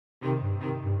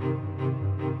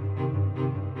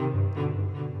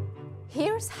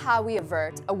Here's how we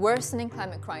avert a worsening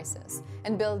climate crisis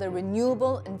and build a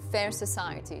renewable and fair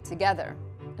society together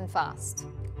and fast.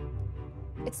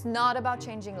 It's not about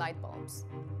changing light bulbs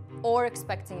or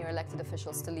expecting your elected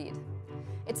officials to lead.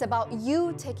 It's about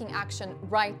you taking action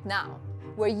right now,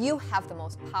 where you have the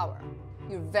most power,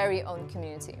 your very own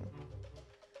community.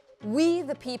 We,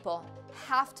 the people,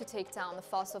 have to take down the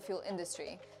fossil fuel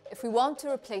industry if we want to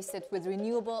replace it with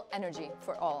renewable energy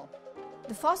for all.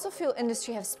 The fossil fuel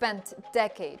industry has spent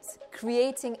decades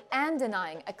creating and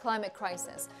denying a climate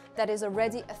crisis that is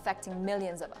already affecting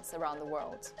millions of us around the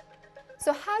world.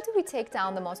 So how do we take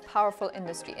down the most powerful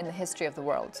industry in the history of the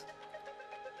world?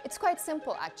 It's quite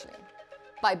simple, actually,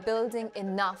 by building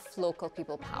enough local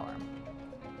people power.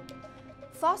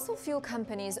 Fossil fuel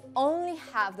companies only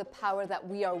have the power that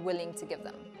we are willing to give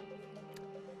them.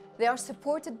 They are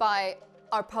supported by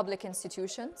our public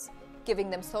institutions,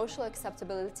 giving them social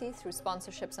acceptability through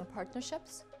sponsorships and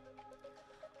partnerships.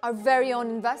 Our very own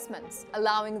investments,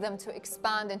 allowing them to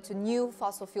expand into new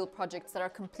fossil fuel projects that are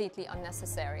completely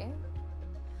unnecessary.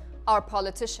 Our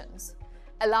politicians,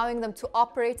 allowing them to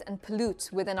operate and pollute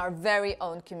within our very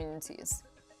own communities.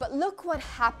 But look what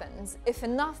happens if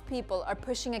enough people are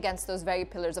pushing against those very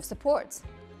pillars of support.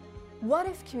 What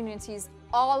if communities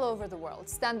all over the world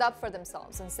stand up for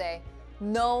themselves and say,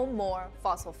 no more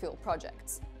fossil fuel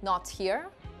projects? Not here,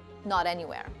 not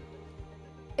anywhere.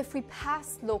 If we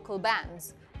pass local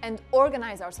bans and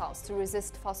organize ourselves to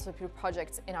resist fossil fuel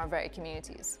projects in our very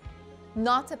communities.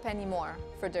 Not a penny more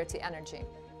for dirty energy.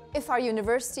 If our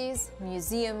universities,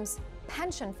 museums,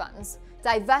 pension funds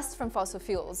divest from fossil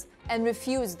fuels and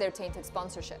refuse their tainted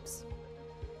sponsorships.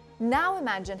 Now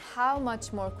imagine how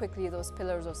much more quickly those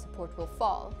pillars of support will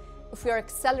fall if we are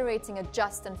accelerating a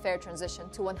just and fair transition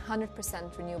to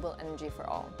 100% renewable energy for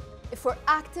all. If we're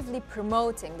actively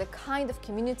promoting the kind of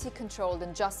community-controlled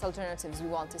and just alternatives we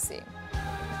want to see.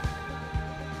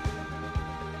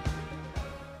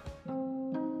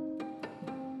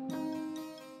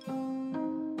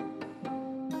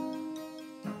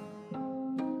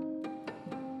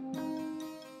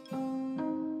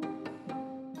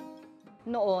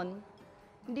 Noon,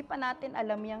 hindi pa natin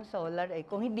alam yung solar eh.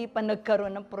 Kung hindi pa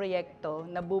nagkaroon ng proyekto,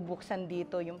 nabubuksan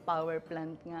dito yung power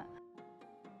plant nga.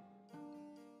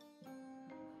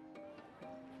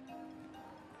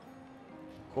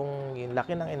 Kung yung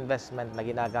laki ng investment na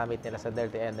ginagamit nila sa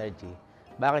dirty energy,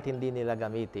 bakit hindi nila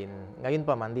gamitin? Ngayon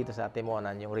pa man dito sa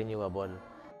Atimonan yung renewable.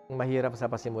 Mahirap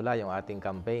sa pasimula yung ating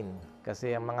campaign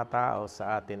kasi ang mga tao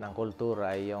sa atin, ang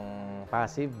kultura ay yung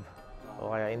passive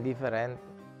o kaya indifferent.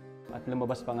 At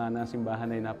lumabas pa nga ng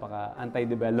simbahan ay napaka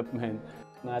anti-development.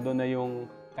 Na doon na yung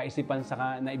kaisipan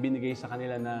na ibinigay sa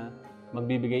kanila na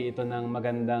magbibigay ito ng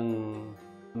magandang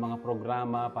mga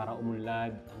programa para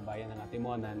umunlad ang bayan ng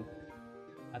Atimonan.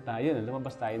 At yun,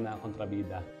 lumabas tayo na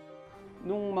kontrabida.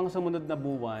 Nung mga sumunod na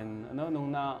buwan,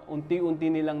 nung unti-unti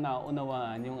nilang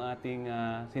naunawaan yung ating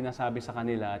sinasabi sa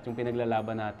kanila at yung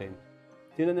pinaglalaban natin,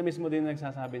 sila na mismo din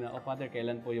nagsasabi na, "Oh Father,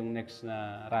 kailan po yung next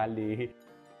na rally?"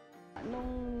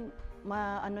 Nung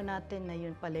natin na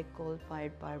yun pala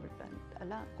coal-fired power plant,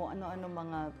 kung ano-ano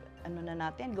mga na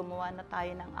natin, gumawa na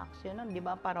tayo ng action nun, di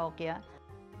ba, parokya?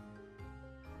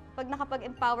 Pag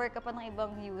nakapag-empower ka pa ng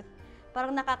ibang youth,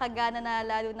 parang nakakagana na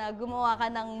lalo na gumawa ka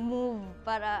ng move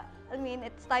para,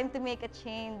 it's time to make a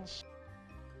change.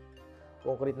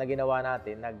 Concrete na ginawa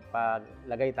natin,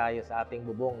 nagpaglagay tayo sa ating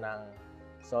bubong ng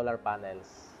solar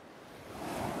panels.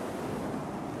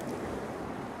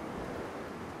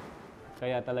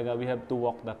 Kaya talaga, we have to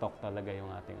walk the talk talaga yung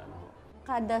ating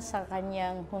Kada sa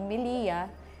kanyang humiliya,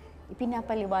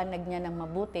 ipinapaliwanag niya ng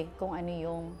mabuti kung ano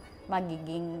yung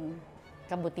magiging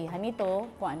kabutihan nito,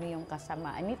 kung ano yung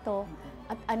kasamaan nito,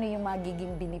 at ano yung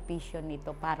magiging benepisyo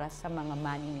nito para sa mga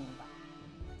manimba.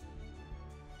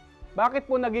 Bakit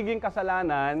po nagiging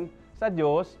kasalanan sa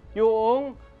Diyos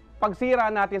yung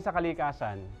pagsira natin sa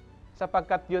kalikasan?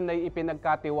 Sapagkat yun ay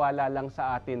ipinagkatiwala lang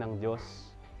sa atin ng Diyos.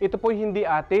 Ito po'y hindi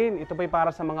atin, ito po'y para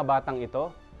sa mga batang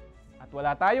ito. At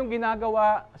wala tayong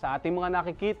ginagawa sa ating mga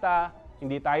nakikita,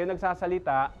 hindi tayo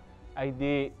nagsasalita, ay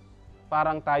di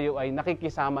parang tayo ay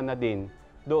nakikisama na din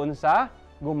doon sa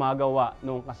gumagawa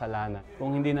ng kasalanan.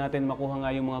 Kung hindi natin makuha nga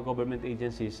yung mga government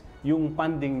agencies, yung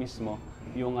funding mismo,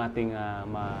 yung ating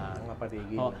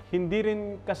mapatigil. Hindi rin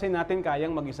kasi natin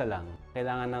kayang mag-isa lang.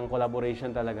 Kailangan ng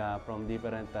collaboration talaga from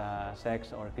different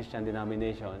sects or Christian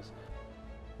denominations.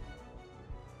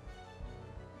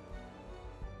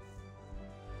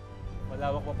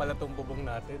 Malawak pa pala itong bubong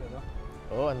natin,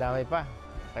 Oo, ang dami pa.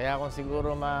 Kaya kung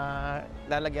siguro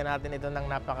lalagyan natin ito ng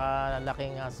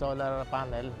napakalaking solar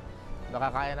panel,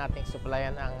 baka kaya nating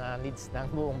supplyan ang needs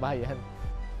ng buong bayan.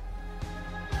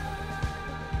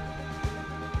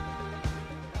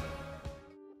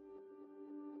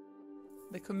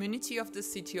 community of the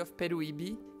city of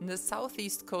Peruíbe, in the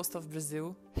southeast coast of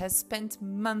Brazil, has spent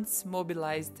months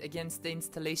mobilized against the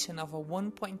installation of a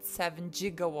 1.7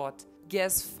 gigawatt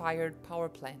gas-fired power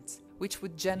plant, which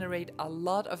would generate a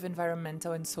lot of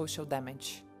environmental and social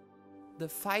damage. The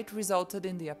fight resulted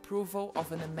in the approval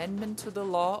of an amendment to the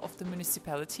law of the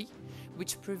municipality,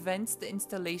 which prevents the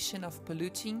installation of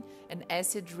polluting and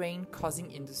acid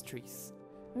rain-causing industries.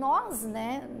 Nós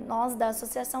da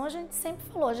associação, a gente sempre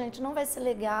falou, gente, não vai ser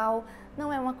legal,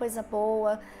 não é uma coisa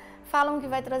boa. Falam que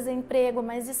vai trazer emprego,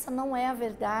 mas isso não é a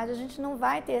verdade. A gente não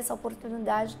vai ter essa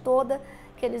oportunidade toda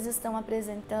que eles estão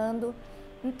apresentando.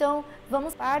 Então,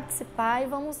 vamos participar e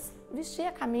vamos vestir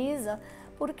a camisa,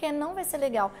 porque não vai ser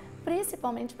legal,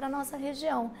 principalmente para a nossa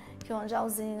região, que onde a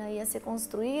usina ia ser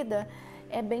construída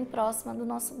é bem próxima do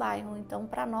nosso bairro, então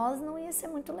para nós não ia ser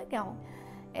muito legal.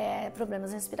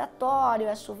 Problemas respiratórios,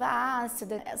 a chuva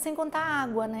ácida, sem contar a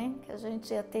água, né? Que a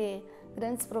gente ia ter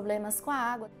grandes problemas com a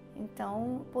água.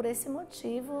 Então, por esse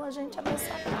motivo, a gente abraçou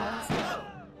a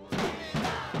causa.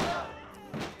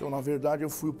 Então, na verdade, eu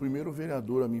fui o primeiro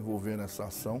vereador a me envolver nessa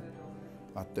ação,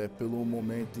 até pelo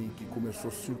momento em que começou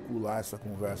a circular essa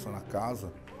conversa na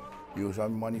casa, eu já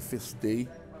me manifestei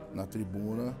na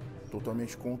tribuna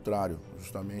totalmente contrário,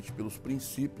 justamente pelos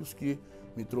princípios que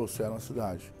me trouxeram à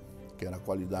cidade, que era a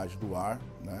qualidade do ar,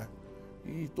 né?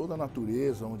 E toda a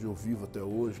natureza onde eu vivo até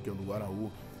hoje, que é no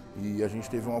Guaraú. E a gente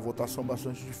teve uma votação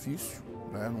bastante difícil,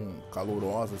 né?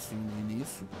 Calorosa assim, no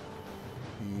início.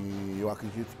 E eu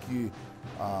acredito que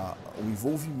o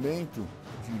envolvimento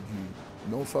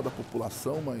não só da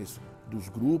população, mas dos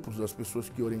grupos, das pessoas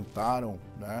que orientaram,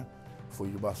 né, foi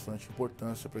de bastante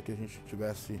importância para que a gente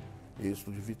tivesse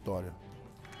êxito de vitória.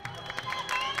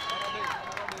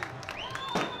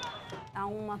 Há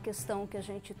uma questão que a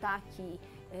gente está aqui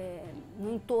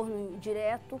no entorno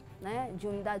direto, né, de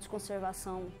unidades de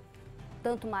conservação,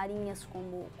 tanto marinhas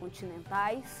como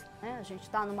continentais, né? A gente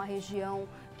está numa região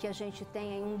que a gente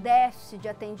tem aí um déficit de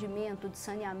atendimento, de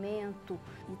saneamento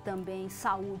e também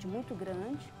saúde muito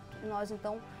grande. E nós,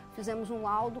 então, fizemos um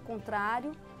laudo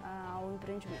contrário ao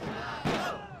empreendimento.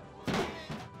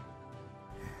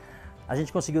 A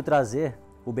gente conseguiu trazer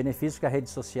o benefício que a rede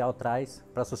social traz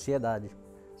para a sociedade,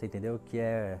 você entendeu? Que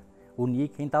é unir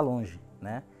quem está longe,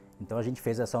 né? Então a gente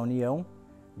fez essa união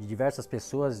de diversas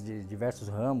pessoas, de diversos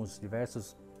ramos,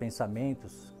 diversos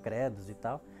pensamentos, credos e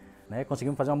tal, né?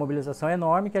 Conseguimos fazer uma mobilização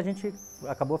enorme que a gente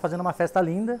acabou fazendo uma festa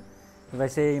linda, que vai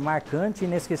ser marcante,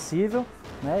 inesquecível,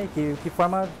 né? E que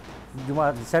forma,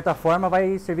 de certa forma,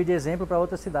 vai servir de exemplo para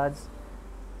outras cidades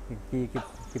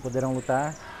que poderão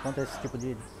lutar contra esse tipo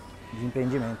de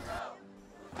empreendimento.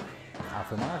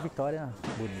 Foi uma vitória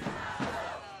bonita.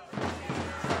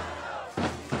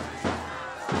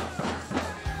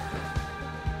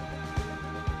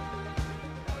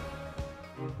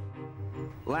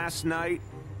 Last night,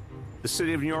 the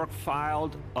city of New York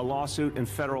filed a lawsuit in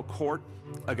federal court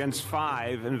against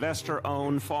 5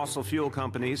 investor-owned fossil fuel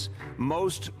companies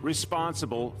most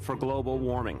responsible for global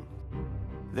warming.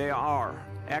 They are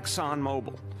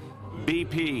ExxonMobil,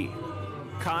 BP,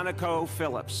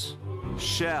 ConocoPhillips,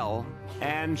 Shell,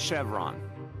 and Chevron.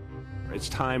 It's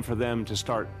time for them to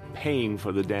start paying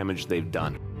for the damage they've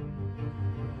done.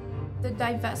 The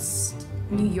Divest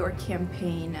New York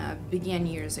campaign began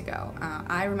years ago.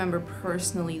 I remember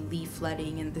personally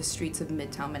leafletting in the streets of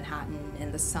Midtown Manhattan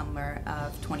in the summer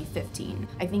of 2015.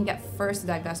 I think at first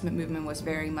the divestment movement was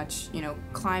very much,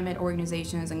 climate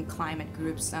organizations and climate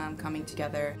groups coming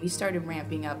together. We started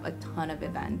ramping up a ton of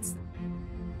events.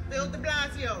 Bill de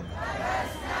Blasio.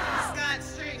 Scott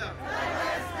Stringer.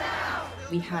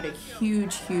 We had a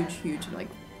huge, like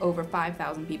over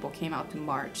 5,000 people came out to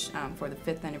march for the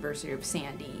 5th anniversary of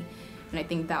Sandy. And I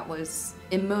think that was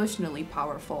emotionally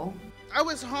powerful. I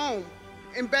was home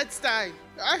in Bed-Stuy.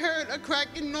 I heard a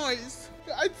cracking noise.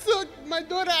 I took my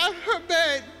daughter out of her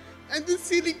bed and the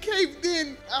ceiling caved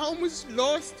in. I almost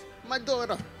lost my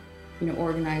daughter.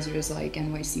 Organizers like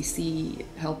NYCC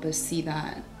help us see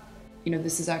that,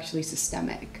 this is actually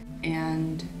systemic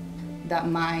and that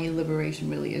my liberation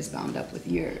really is bound up with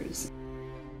yours.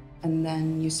 And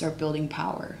then you start building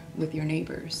power with your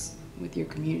neighbors, with your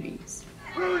communities.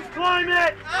 Whose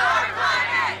climate? Our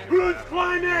climate! Whose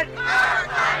climate? Our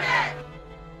climate!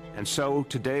 And so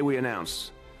today we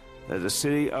announce that the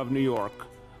city of New York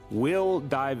will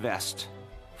divest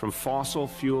from fossil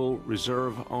fuel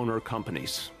reserve owner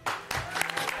companies.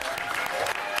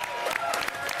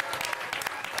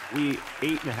 We,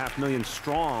 8.5 million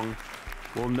strong,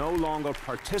 will no longer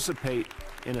participate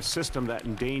in a system that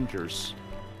endangers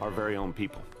our very own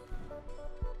people.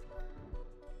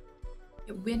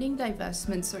 Winning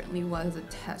divestment certainly was a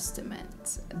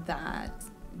testament that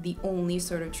the only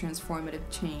sort of transformative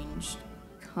change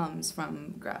comes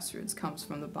from grassroots, comes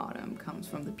from the bottom, comes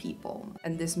from the people.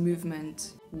 And this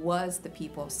movement was the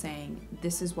people saying,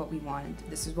 this is what we want,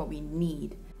 this is what we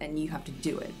need, and you have to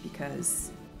do it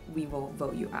because we will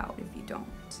vote you out if you don't.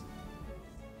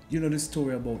 You know the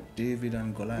story about David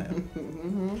and Goliath?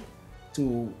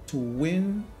 To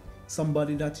win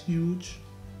somebody that huge,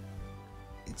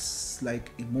 it's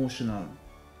like emotional.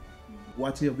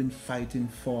 What you have been fighting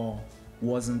for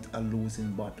wasn't a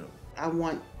losing battle. I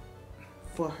want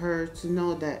for her to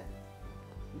know that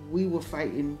we were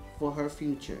fighting for her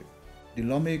future. The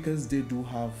lawmakers, they do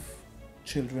have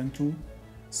children too.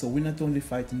 So we're not only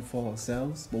fighting for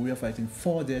ourselves, but we are fighting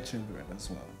for their children as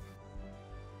well.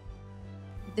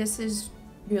 This is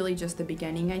really just the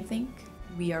beginning, I think.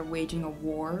 We are waging a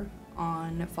war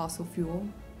on fossil fuel,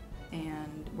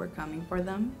 and we're coming for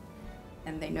them,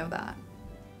 and they know that.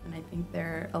 And I think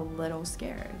they're a little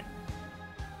scared.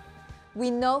 We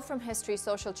know from history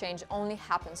social change only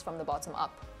happens from the bottom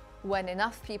up, when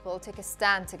enough people take a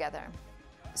stand together.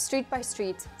 Street by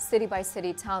street, city by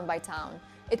city, town by town,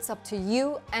 it's up to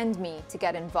you and me to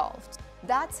get involved.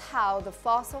 That's how the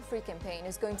fossil-free campaign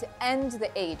is going to end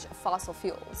the age of fossil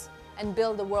fuels and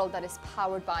build a world that is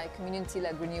powered by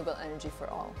community-led renewable energy for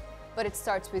all. But it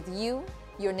starts with you,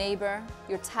 your neighbor,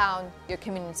 your town, your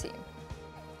community.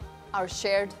 Our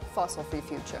shared fossil-free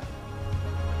future.